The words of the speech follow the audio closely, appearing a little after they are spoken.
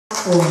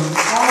for all of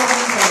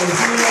you that are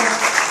here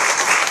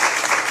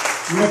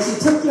and that you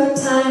took your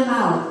time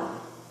out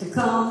to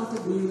come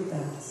to be with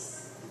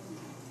us.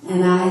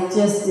 And I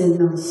just didn't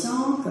know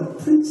Sean could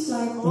preach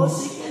like this. Oh,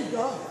 she can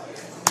go.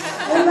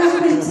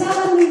 Everybody's been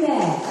telling me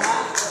that.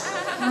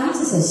 And I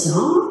just said,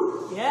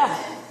 Sean?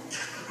 Yeah.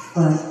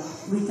 But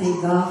we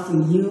thank God for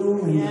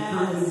you and the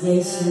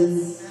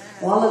congregation,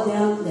 all of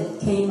them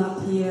that came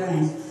up here.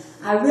 And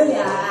I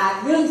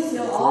really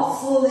feel all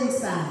full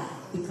inside,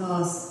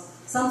 because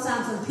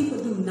sometimes when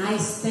people do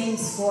nice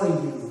things for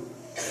you,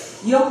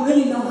 you don't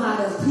really know how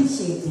to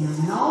appreciate them.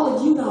 And all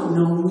of you don't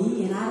know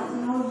me, and I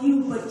don't know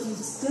you, but you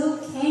still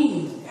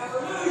came.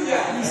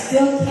 You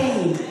still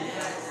came.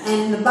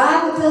 And the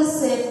Bible does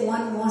say if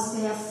one wants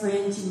to have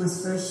friends, you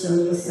must first show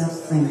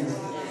yourself friendly.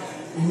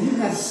 And you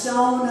have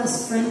shown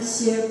us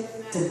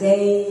friendship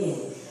today,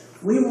 and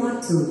we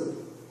want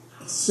to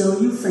show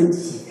you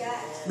friendship.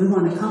 We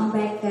want to come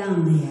back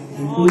down there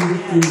and be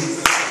with you.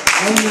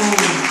 Amen.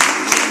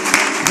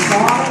 For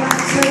all of our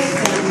church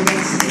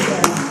families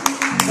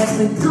that's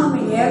been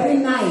coming every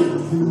night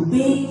and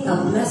being a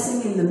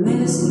blessing in the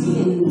ministry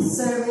and in the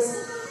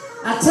service,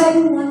 I tell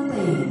you one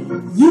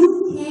thing,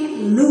 you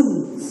can't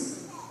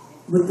lose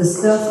with the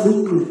stuff we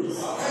use.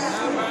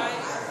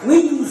 We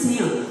use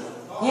him.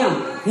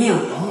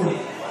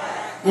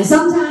 And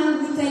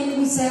sometimes we think,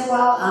 we say,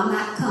 well, I'm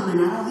not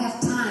coming, I don't have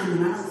time,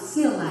 and I don't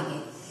feel like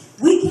it.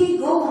 We can't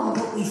go on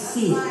what we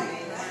feel.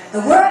 The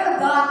Word of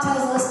God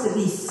tells us to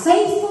be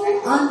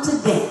faithful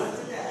unto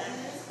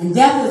death. And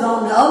death is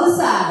on the other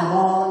side of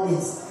all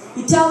this.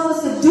 He tells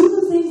us to do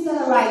the things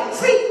that are right.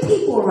 Treat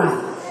people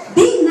right.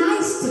 Be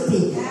nice to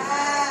people.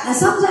 And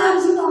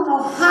sometimes you don't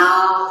know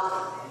how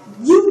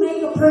you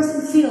make a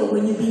person feel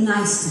when you be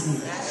nice to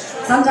them.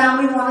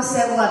 Sometimes we want to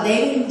say, well, they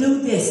didn't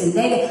do this and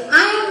they didn't.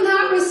 I am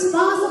not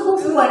responsible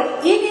for what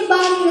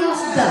anybody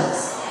else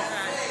does.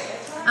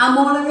 I'm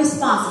only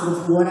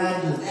responsible for what I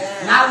do.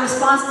 Not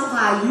responsible for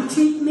how you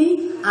treat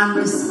me. I'm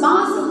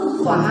responsible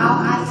for how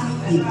I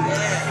treat you.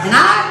 And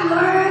I've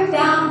learned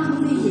down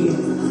through the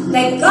years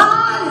that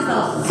God is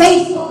a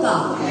faithful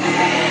God.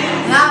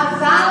 Now,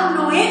 if I don't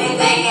know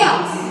anything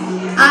else,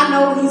 I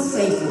know He's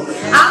faithful.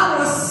 I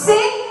was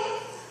sick,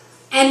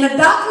 and the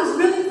doctors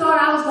really thought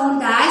I was going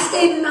to die. I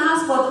stayed in the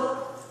hospital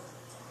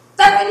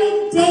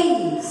 30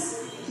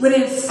 days with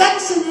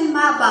infection in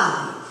my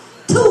body.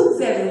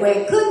 Tubes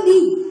everywhere. Couldn't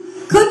eat.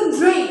 Couldn't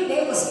drink.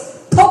 They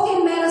was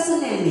poking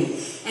medicine in me.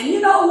 And you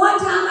know, one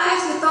time I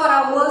actually thought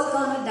I was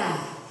going to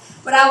die.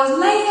 But I was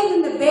laying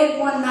in the bed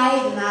one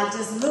night and I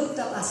just looked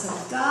up. I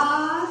said,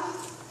 God,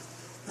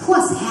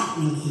 what's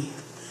happening here?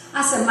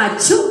 I said, my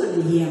children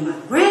are here. My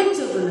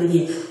grandchildren are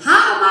here.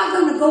 How am I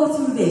going to go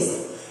through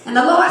this? And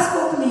the Lord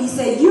spoke to me. He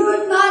said,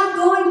 you're not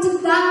going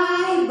to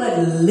die, but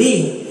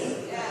live.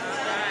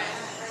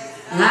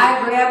 And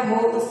I grabbed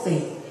hold of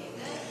faith.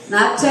 And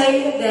I tell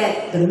you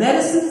that the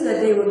medicines that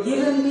they were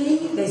giving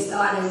me, they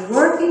started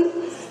working.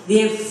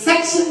 The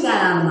infection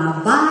got out of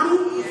my body.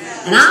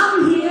 And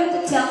I'm here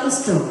to tell the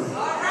story.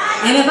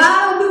 And if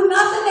I don't do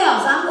nothing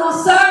else, I'm going to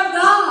serve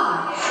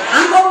God.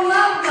 I'm going to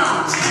love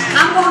God.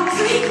 I'm going to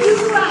treat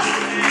you right.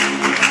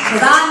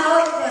 Because I know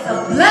there's a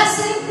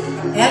blessing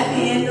at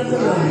the end of the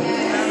road.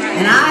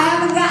 And I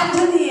haven't gotten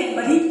to the end,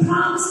 but He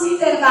promised me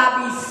that if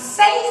I be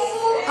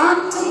faithful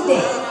unto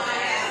death,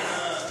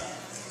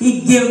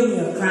 He'd give me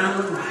a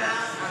crown of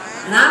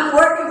life. And I'm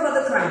working for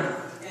the crown.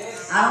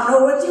 I don't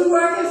know what you're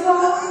working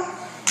for.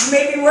 You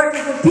may be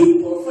working for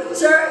people, for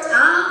church.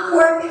 I'm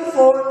working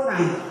for a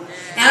crown.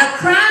 And a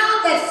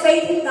crown that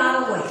fadeth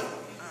not away.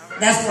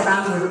 That's what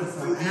I'm working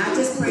for. And I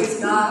just praise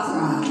God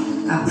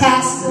for our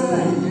pastor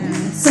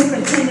and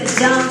Superintendent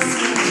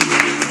Johnson.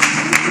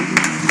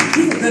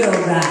 He's a good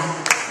old guy.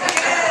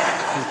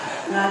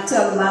 And I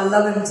tell him I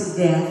love him to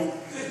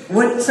death.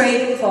 Wouldn't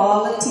trade him for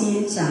all the tea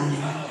in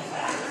China.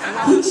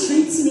 He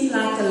treats me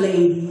like a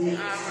lady.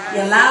 He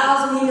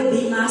allows me to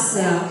be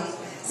myself.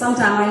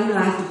 Sometimes I even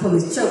have to pull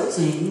his choke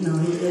chain. You know,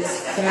 he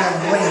gets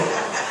carried away.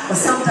 But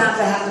sometimes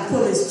I have to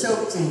pull his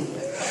choke chain.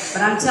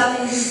 But I'm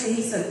telling you,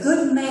 he's a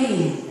good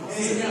man.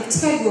 He's an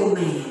integral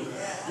man.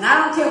 And I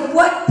don't care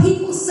what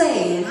people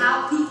say and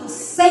how people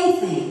say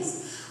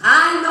things.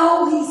 I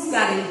know he's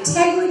got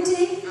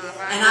integrity,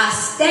 and I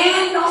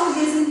stand on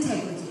his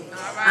integrity.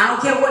 I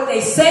don't care what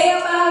they say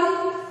about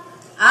him.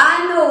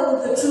 I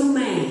know the true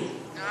man.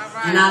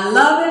 And I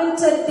love him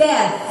to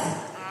death.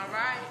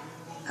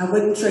 I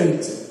wouldn't trade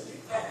you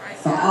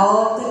for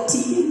all the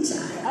tea in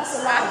China. That's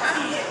a lot of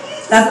tea.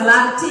 That's a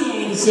lot of tea,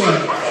 ain't it?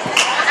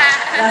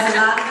 That's a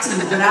lot of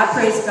tea. But I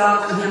praise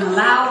God for Him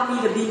allowing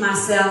me to be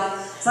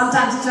myself.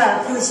 Sometimes He try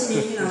to push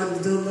me, you know,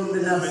 to do a little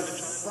bit of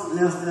something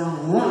else that I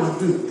don't want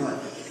to do. But,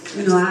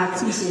 you know, I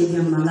appreciate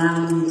Him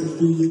allowing me to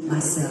be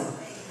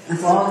myself. And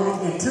for all of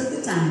you that took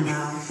the time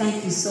out,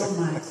 thank you so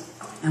much.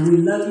 And we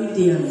love you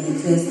dearly.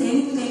 If there's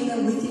anything that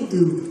we can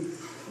do,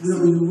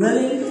 we'll be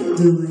willing to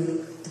do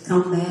it, to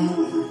come back,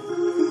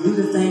 do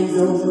the things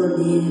over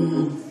again,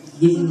 and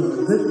give you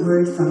a good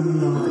word from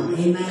the Lord.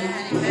 Amen.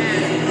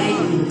 Thank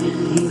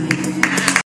you.